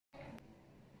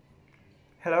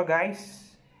Hello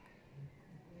guys,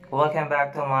 welcome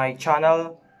back to my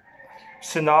channel.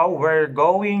 So now we're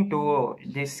going to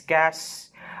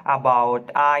discuss about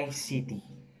ICT.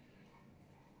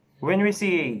 When we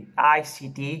see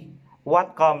ICT,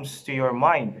 what comes to your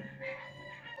mind?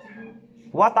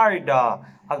 What are the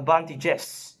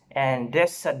advantages and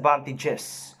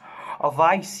disadvantages of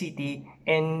ICT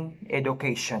in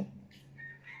education?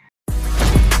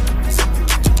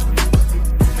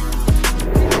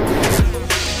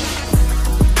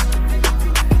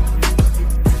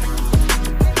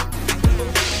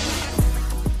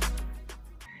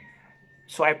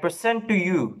 So I present to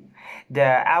you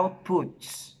the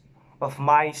outputs of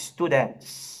my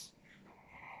students,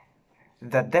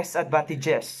 the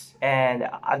disadvantages and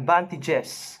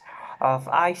advantages of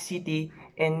ICT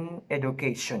in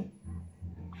education.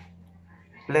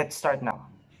 Let's start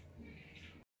now.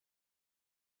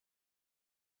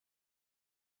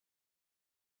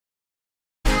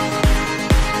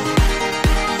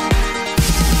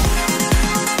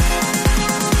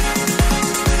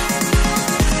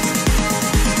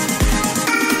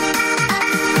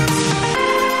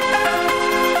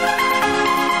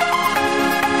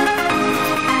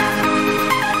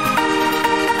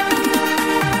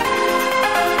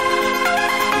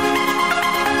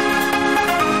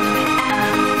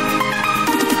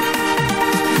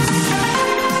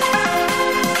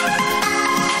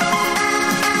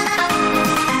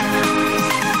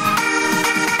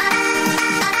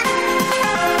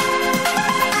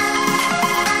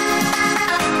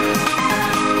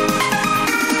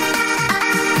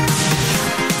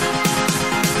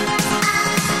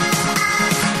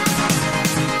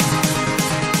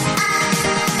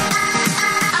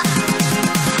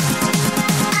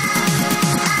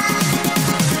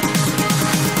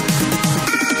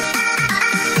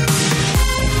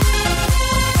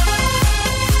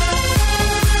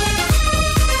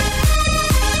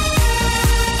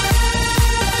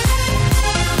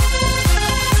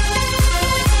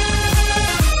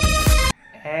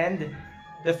 And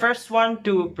the first one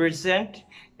to present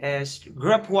is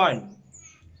Group 1.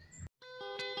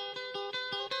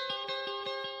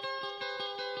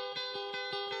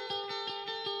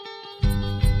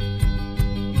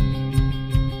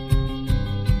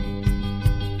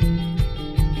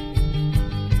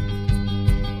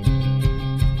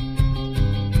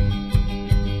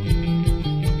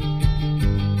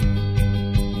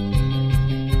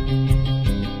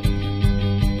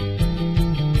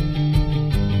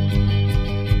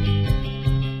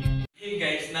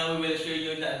 Now we will show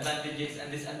you the advantages and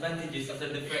disadvantages of the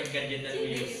different gadgets that we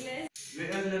use.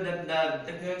 We all know that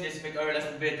the technologies make our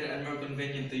life better and more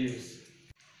convenient to use.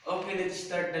 Okay, let's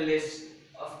start the list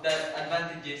of the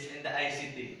advantages in the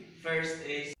ICT. First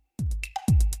is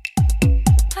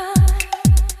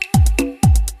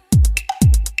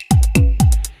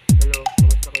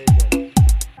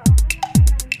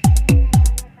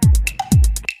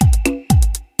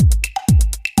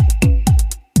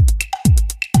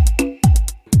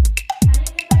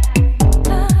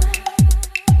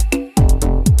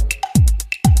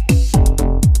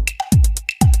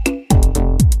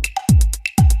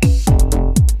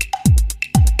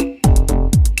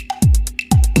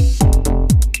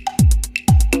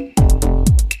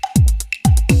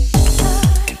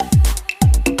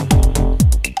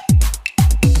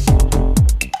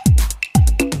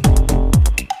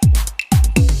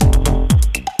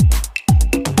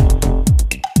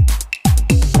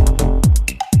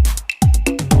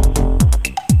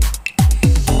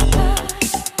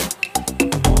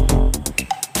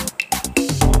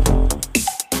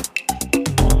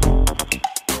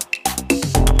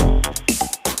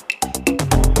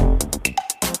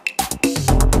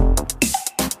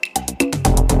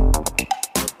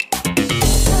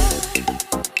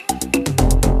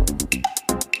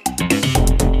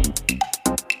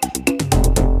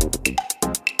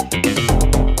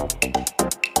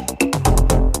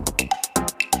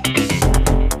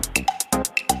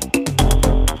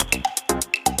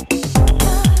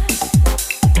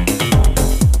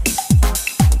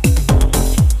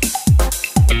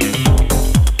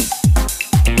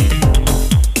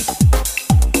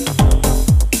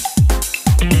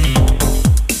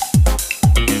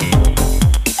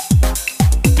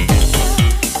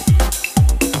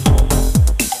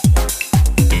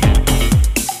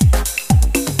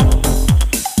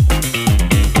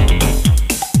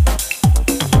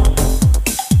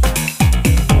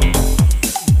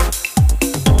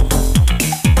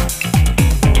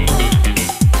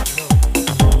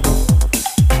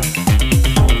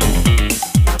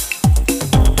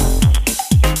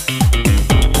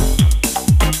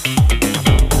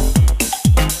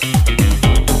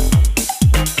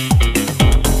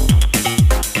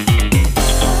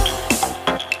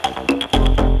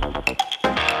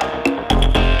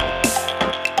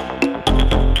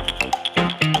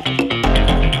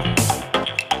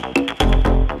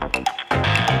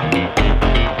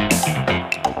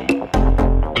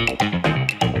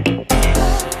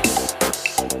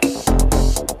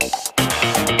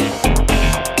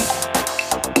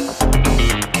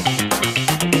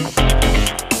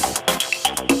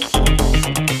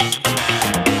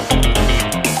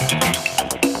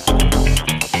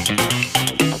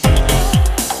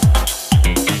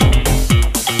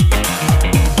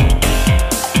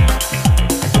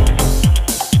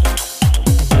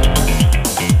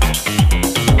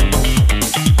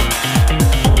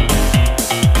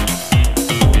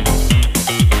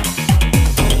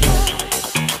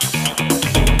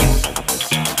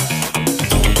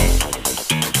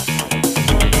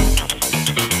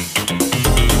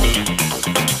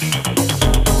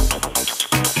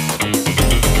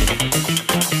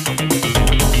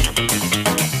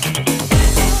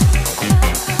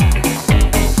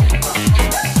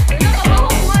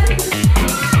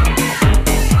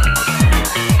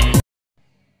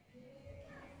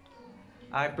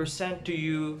I present to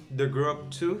you the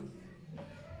group 2.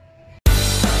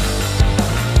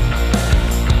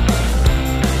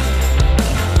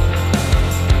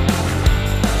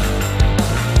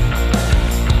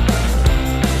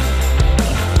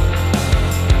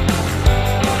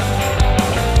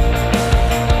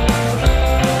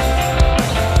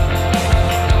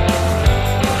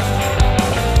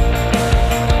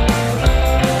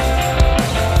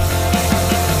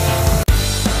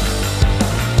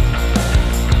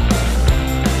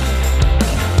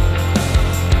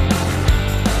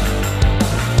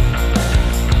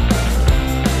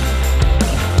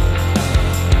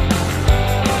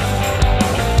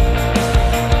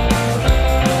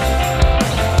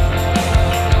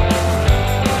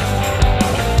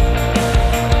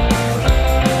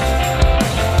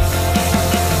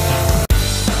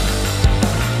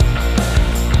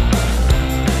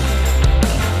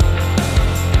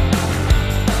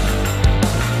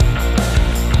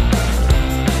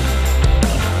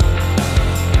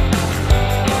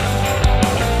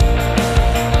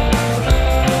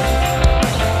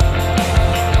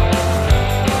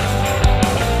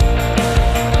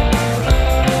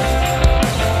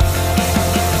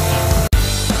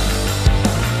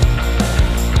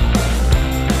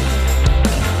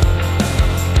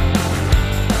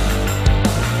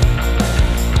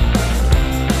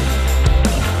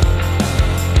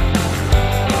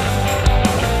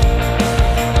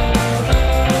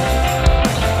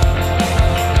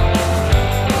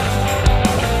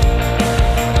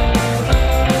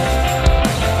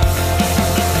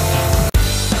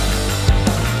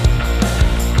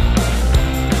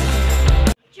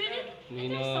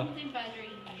 Something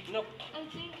bothering you. No. I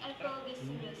think I told this to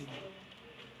the school.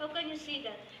 How can you see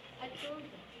that? I told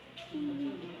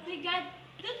them. My God,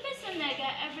 don't be so nega.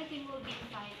 Everything will be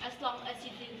fine as long as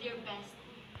you did your best.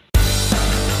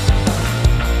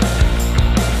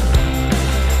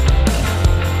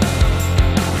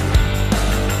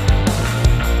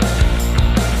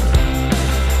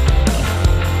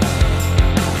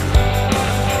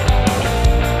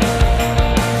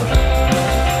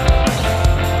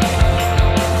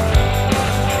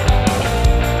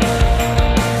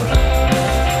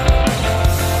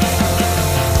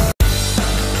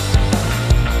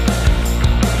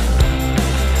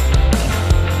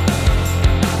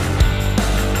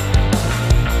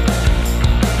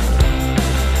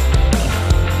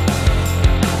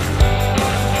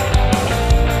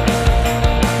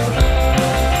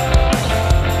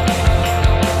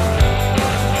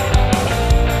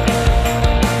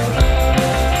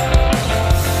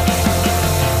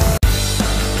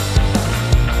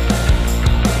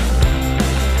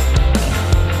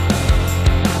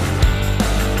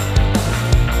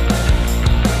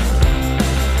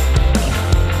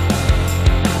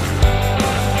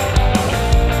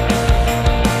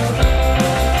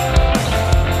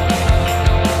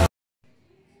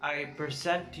 I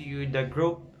present to you the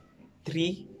group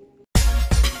 3.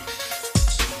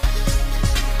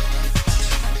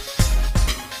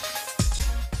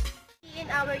 In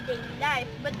our daily life,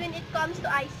 but when it comes to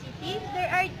ICT, there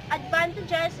are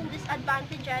advantages and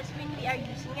disadvantages when we are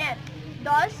using it.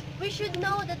 Thus, we should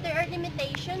know that there are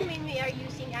limitations when we are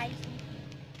using ICT.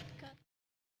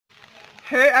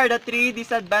 Here are the 3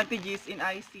 disadvantages in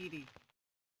ICT.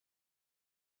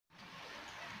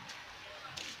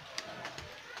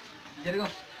 Jericho,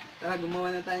 tara gumawa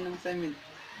na tayo ng assignment.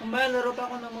 Mamaya laro pa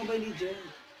ako ng Mobile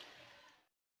Legends.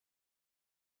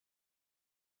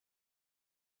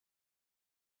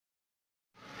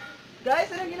 Guys,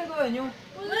 anong ginagawa nyo?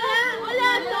 Wala!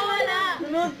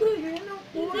 Ano to? Yun ang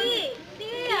Hindi!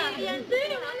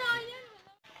 Wala yan!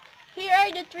 Here are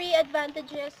the 3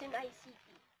 advantages in ICT.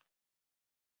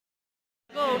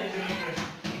 Go!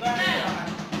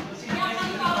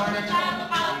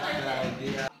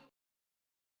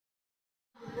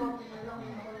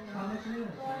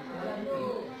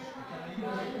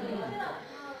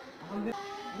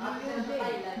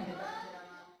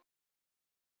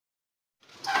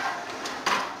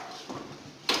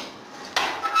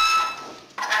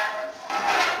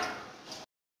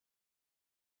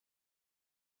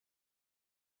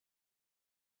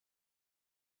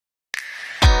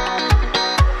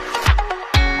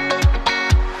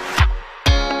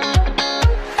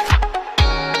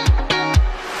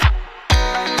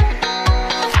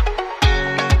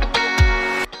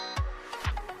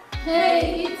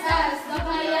 Hey, it's us, the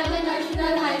Cayenne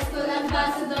National High School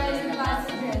Ambassadors and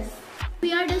Ambassadresses.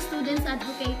 We are the students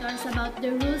advocates about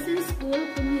the rules in school,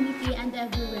 community, and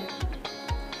everywhere.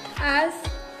 As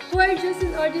who are just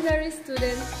an ordinary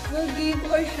student, will give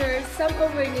or share some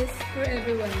awareness for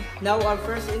everyone. Now, our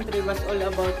first entry was all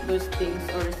about those things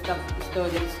or stuff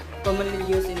students commonly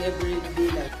use in everyday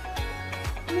life.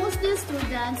 Mostly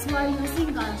students who are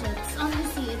using gadgets only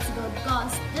see its good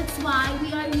cost. That's why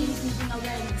we are here giving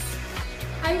awareness.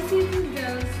 ICT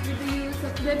deals with the use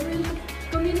of different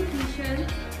communication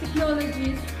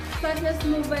technologies such as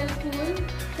mobile phone,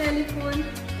 telephone,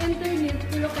 internet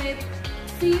to locate,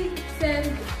 see,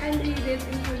 send, and read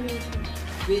information.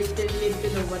 We still need to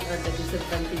know what are the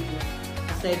disadvantages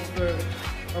aside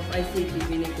of ICT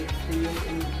benefits to use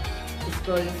in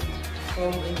schools,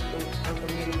 home, and our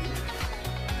community.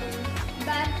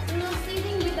 But we will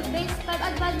starting with the base 5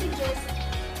 advantages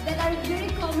that are very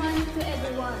common to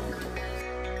everyone.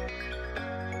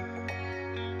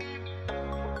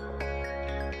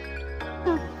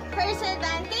 First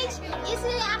advantage,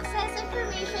 easily access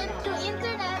information through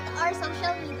internet or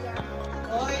social media.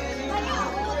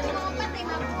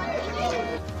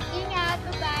 Ingat,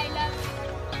 bye-bye, love.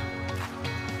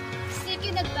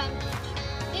 Second advantage,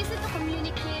 easy to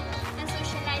communicate and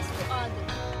socialize to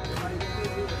others.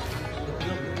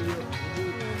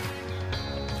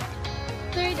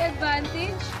 Third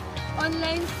advantage,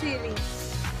 online series.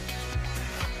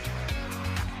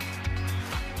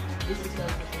 This is our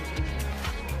presentation.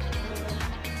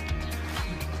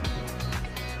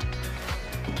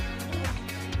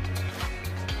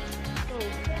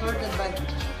 Fourth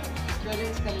advantage,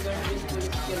 students can learn useful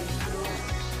skills through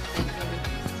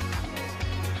technology.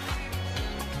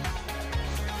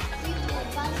 Fifth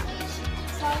advantage,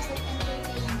 source of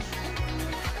entertainment.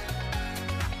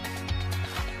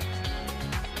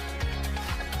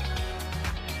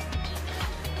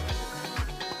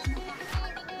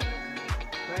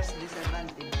 First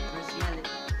disadvantage, personal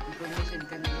information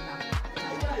can be hacked.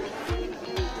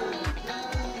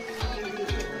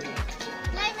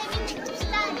 Limited to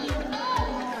study.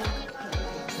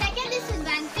 Second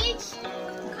disadvantage,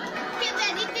 feel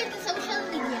addicted to social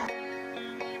media.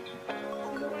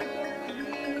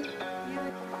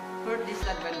 Fourth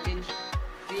disadvantage,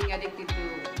 being addicted to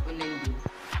online games.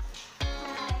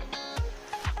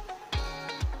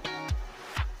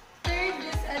 Third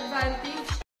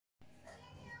disadvantage,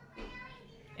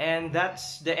 And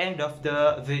that's the end of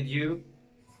the video.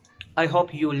 I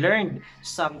hope you learned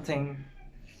something.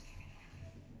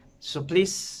 So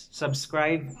please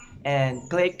subscribe and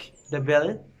click the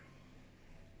bell.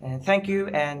 And thank you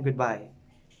and goodbye.